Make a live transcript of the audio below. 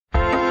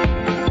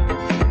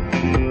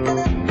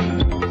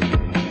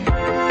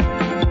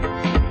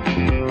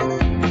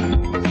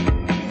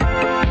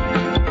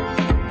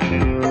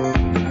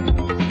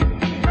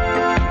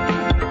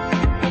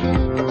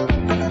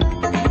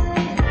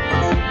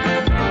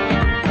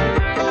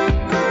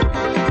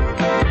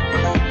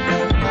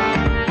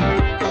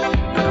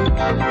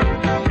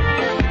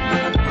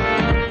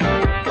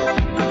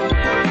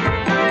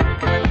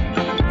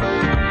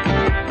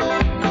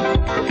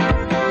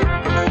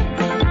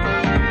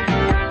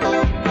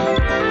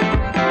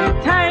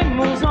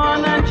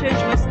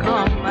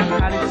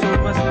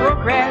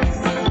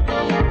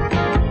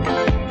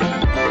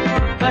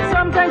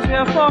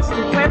pause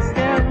to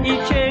question, he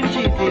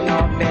changes in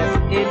our best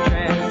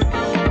interest.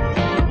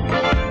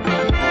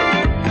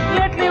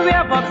 Lately we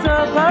have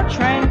observed a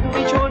trend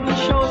which only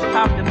shows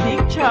half the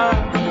picture.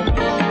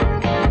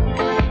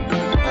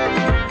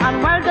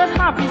 And while that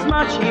half is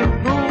much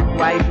improved,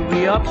 why do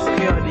we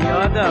obscure the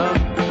other?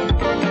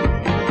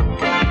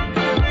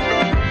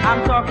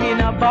 I'm talking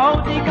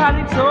about the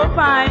Calypso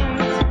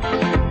vibes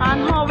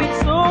and how it's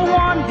so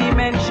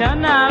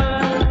one-dimensional.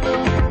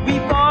 We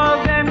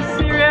call them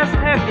serious,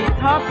 heavy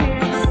topics,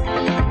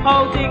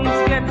 how things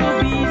get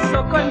to be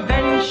so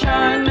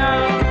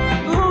conventional.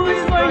 Who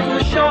is going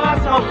to show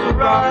us how to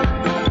rock?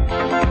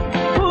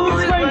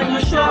 Who's going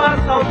to show us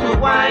how to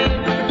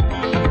whine?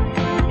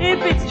 If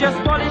it's just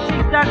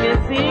politics that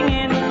they're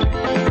singing,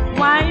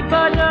 why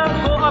bother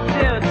go up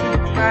there 2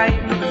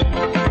 times?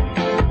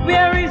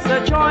 Where is the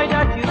joy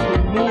that used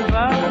to move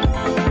us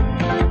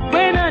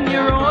when a new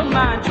road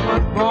march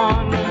was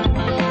born?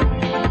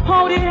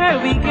 How the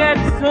hell we get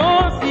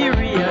so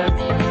serious?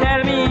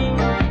 Tell me,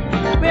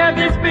 where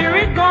the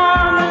spirit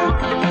gone?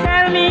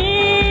 Tell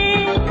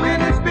me, where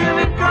the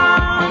spirit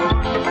gone?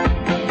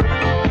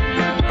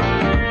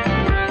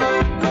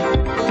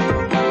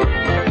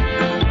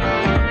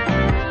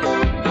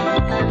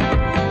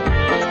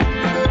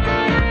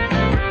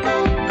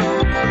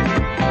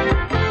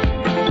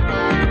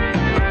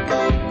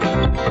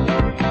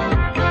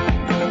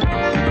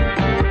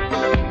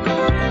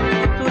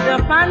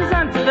 Fans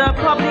and to the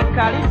public,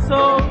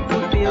 Calypso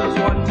fulfills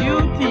one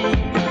duty.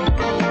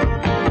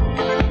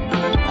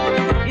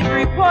 It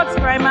reports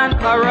crime and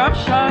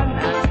corruption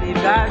and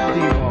safeguards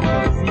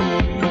democracy.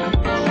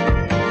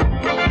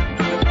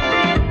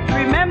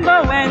 Remember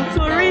when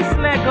tourists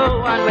let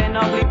go and when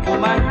ugly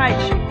woman hide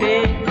she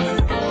face?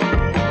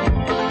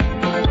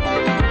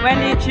 When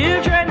the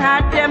children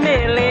had their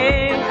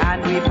melee and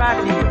we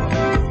party on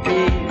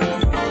space.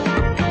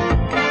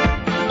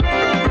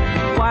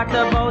 What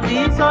about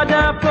this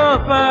other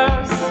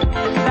purpose,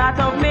 that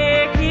of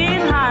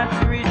making hearts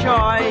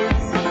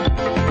rejoice?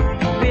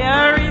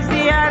 Where is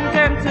the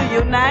anthem to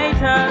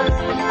unite us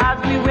as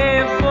we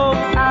wave both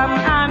arm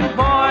and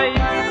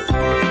voice?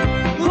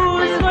 Who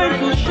is going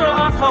to show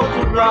us how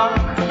to rock?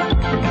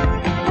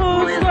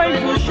 Who is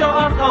going to show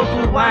us how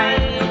to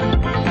whine?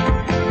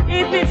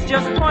 If it's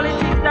just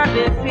politics that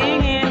they're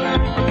singing,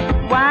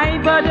 why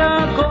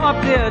bother go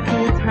up there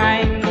 2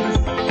 times?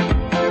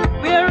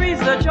 Where is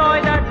the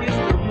joy that used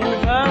to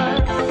move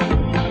us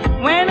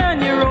when a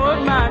new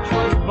road march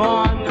was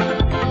born?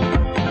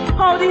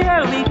 How the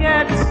hell we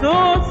get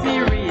so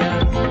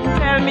serious?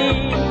 Tell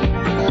me,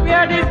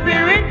 where the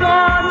spirit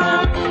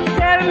gone?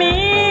 Tell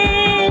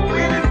me,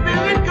 where the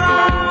spirit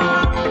gone?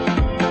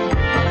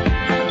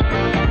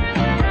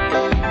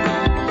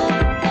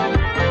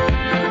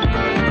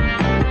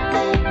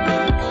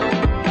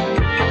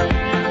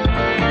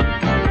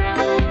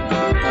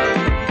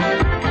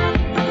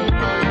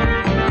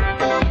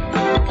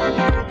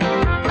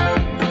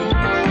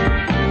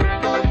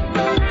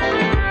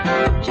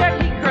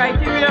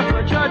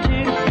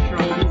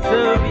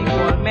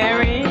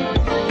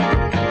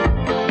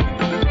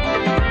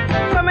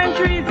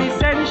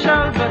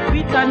 But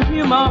wit and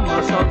humor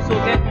must also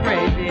get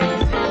credit.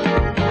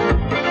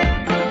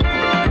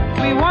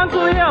 We want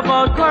to hear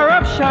about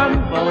corruption,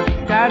 about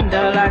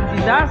scandal and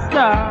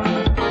disaster.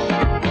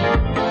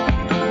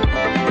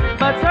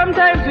 But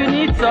sometimes we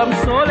need some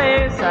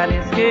solace and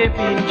escape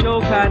in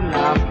joke and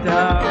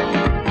laughter.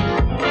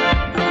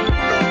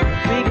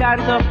 We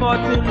can't afford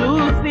to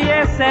lose the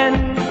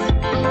essence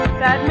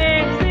that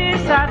makes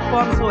this art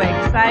form so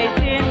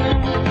exciting.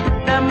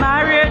 The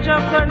marriage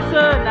of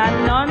concern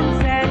and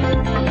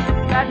nonsense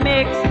that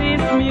makes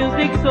this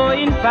music so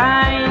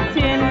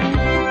inviting.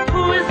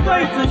 Who is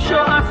going to show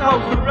us how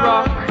to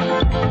rock?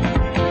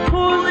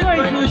 Who's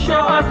going to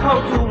show us how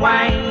to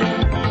whine?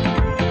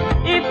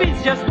 If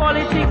it's just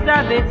politics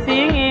that they're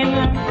singing,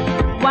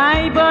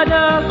 why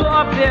bother go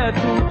up there 2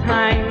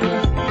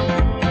 times?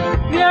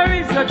 Where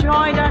is the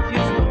joy that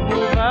used to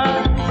move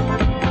us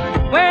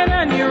when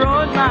a new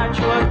road march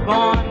was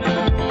born?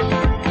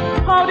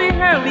 How the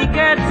hell we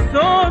get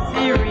so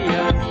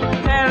serious?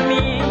 Tell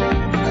me,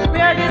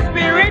 where the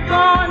spirit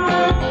gone?